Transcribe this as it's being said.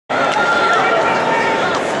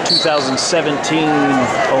2017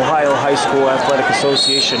 Ohio High School Athletic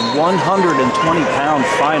Association 120-pound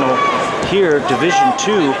final here, Division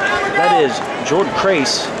II. That is Jordan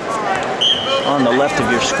Crace on the left of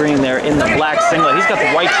your screen there in the black singlet. He's got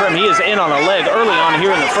the white trim. He is in on a leg early on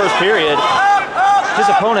here in the first period. His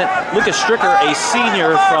opponent, Lukus Stricker, a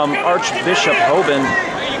senior from Archbishop Hoban,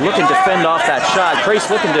 looking to fend off that shot.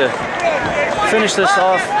 Crace looking to finish this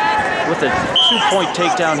off with a 2-point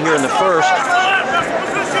takedown here in the first.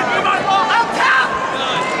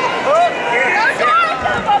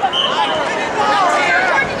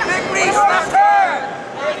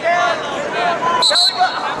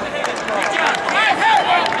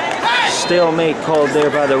 Stalemate called there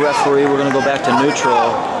by the referee. We're going to go back to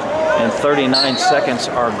neutral, and 39 seconds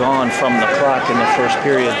are gone from the clock in the first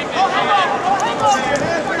period.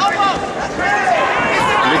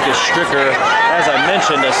 Lukus Stricker, as I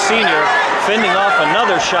mentioned, a senior, fending off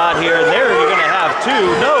another shot here, and there you're going to have two.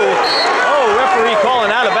 No, oh, referee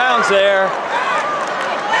calling out of bounds there.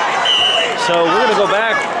 So we're going to go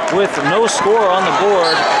back with no score on the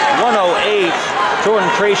board. 108. Jordan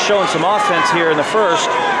Crace showing some offense here in the first.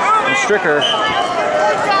 And Stricker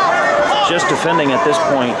just defending at this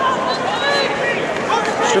point.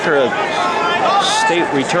 Stricker, a state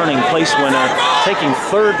returning place winner, taking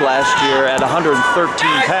third last year at 113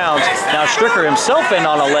 pounds. Now Stricker himself in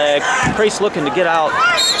on a leg. Crace looking to get out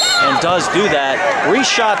and does do that.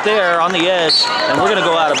 Reshot there on the edge, and we're going to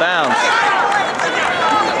go out of bounds.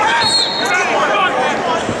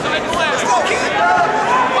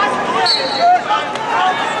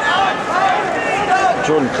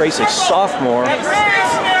 Jordan Crace, a sophomore,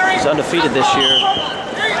 is undefeated this year.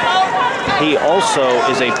 He also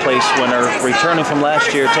is a place winner, returning from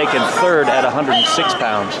last year, taking third at 106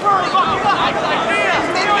 pounds.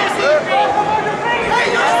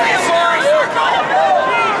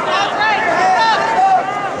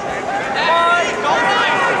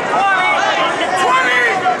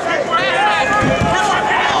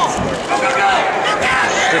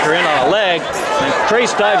 Stricker in on a leg, and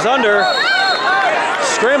Crace dives under.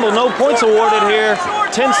 Scramble, no points awarded here.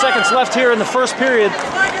 10 seconds left here in the first period.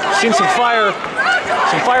 Seen some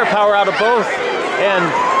firepower out of both.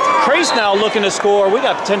 And Crace now looking to score. We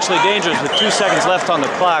got potentially dangerous with 2 seconds left on the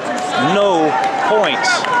clock. No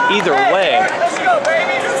points either way.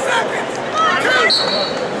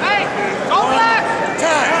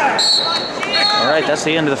 All right, that's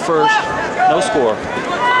the end of the first. No score.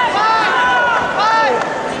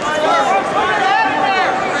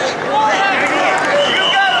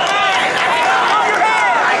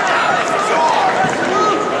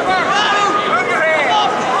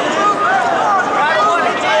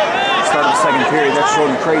 Period. That's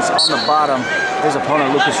Jordan Crace on the bottom. His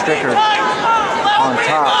opponent, Lukus Stricker, on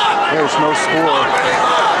top. There's no score.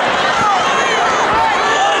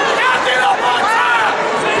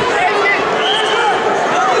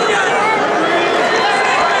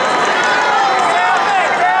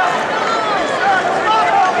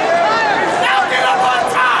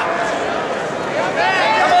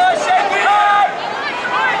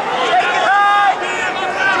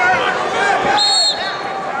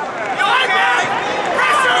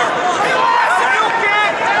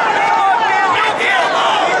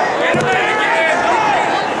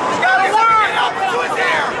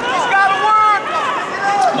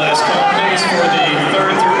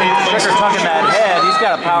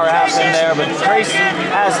 But Crace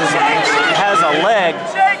has a leg.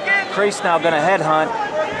 Crace now going to headhunt.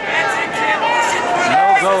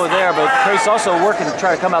 No go there, but Crace also working to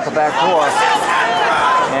try to come out the back door.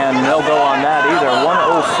 And no go on that either.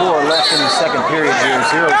 1:04 left in the second period here,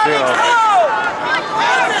 0-0.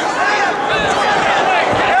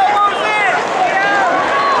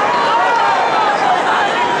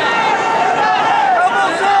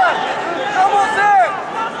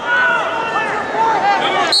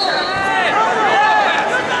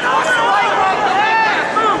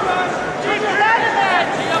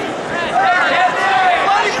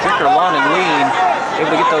 Able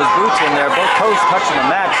to get those boots in there, both toes touching the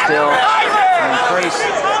mat still, and Crace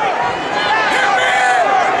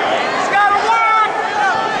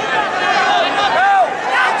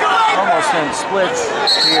almost in splits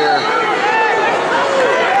here.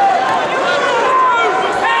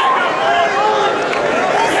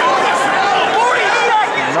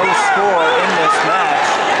 No score in this match,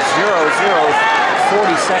 0-0,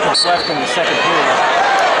 40 seconds left in the second period.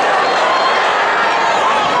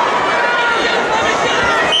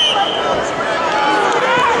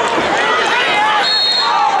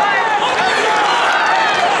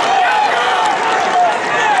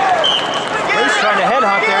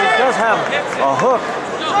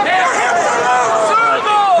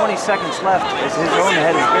 seconds left as his own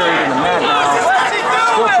head is buried in the mat now.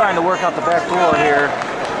 Still trying to work out the back door here.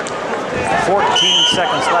 14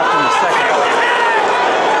 seconds left in the second.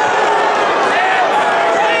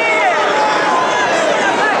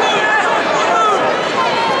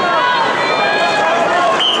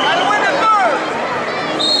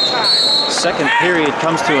 Second period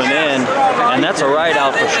comes to an end, and that's a ride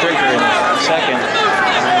out for Stricker in the second.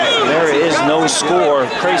 There is no score.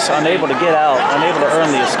 Crace unable to get out, unable to earn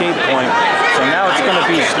the escape point. So now it's going to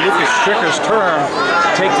be Lukus Stricker's turn to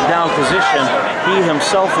take the down position. He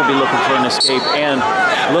himself will be looking for an escape and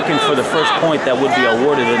looking for the first point that would be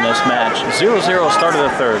awarded in this match. 0-0 start of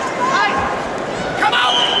the third.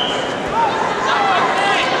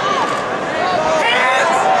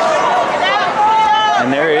 And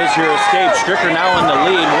there is your escape. Stricker now in the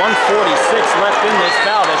lead. 1:46 left in this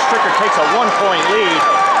bout as Stricker takes a 1-point lead.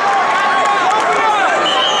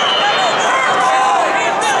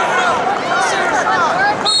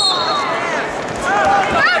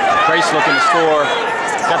 Crace looking to score.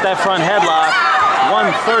 Got that front headlock.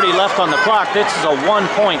 1:30 left on the clock. This is a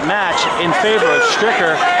 1-point match in favor of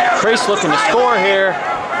Stricker. Crace looking to score here.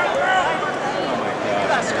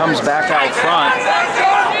 Comes back out front.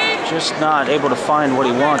 Just not able to find what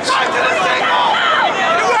he wants.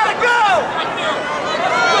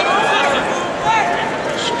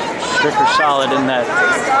 Stricker solid in that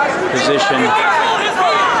position.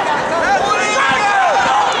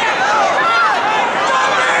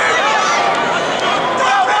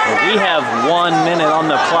 We have 1 minute on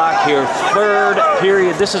the clock here. Third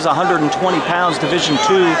period. This is 120 pounds, Division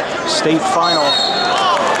II state final.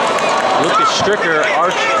 Lukus Stricker,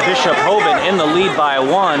 Archbishop Hoban in the lead by 1.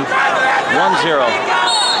 1-0.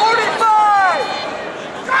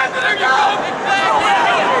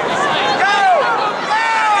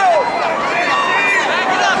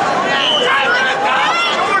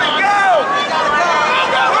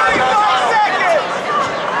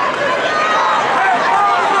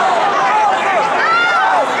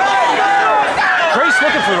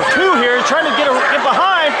 Looking for two here, trying to get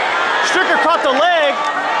behind. Stricker caught the leg.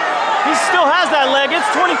 He still has that leg. It's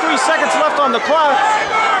 23 seconds left on the clock.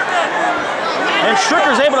 And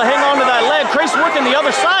Stricker's able to hang on to that leg. Crace working the other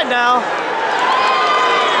side now.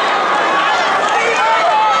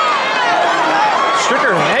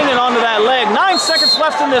 Stricker hanging on to that leg. 9 seconds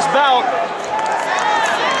left in this bout.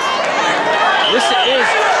 This is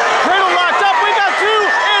cradle locked up. We got two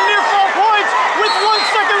and near fall points with 1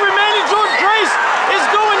 second remaining. George Crace is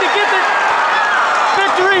going to get the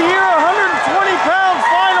victory here. 120-pound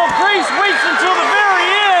final. Crace waits until the very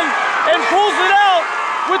end and pulls it out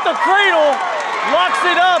with the cradle, locks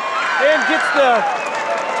it up, and gets the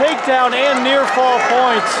takedown and near fall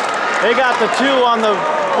points. They got the 2 on the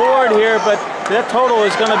board here, but that total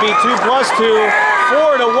is going to be 2 + 2,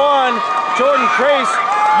 4-1. Jordan Crace,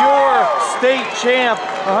 your state champ,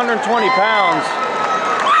 120 pounds.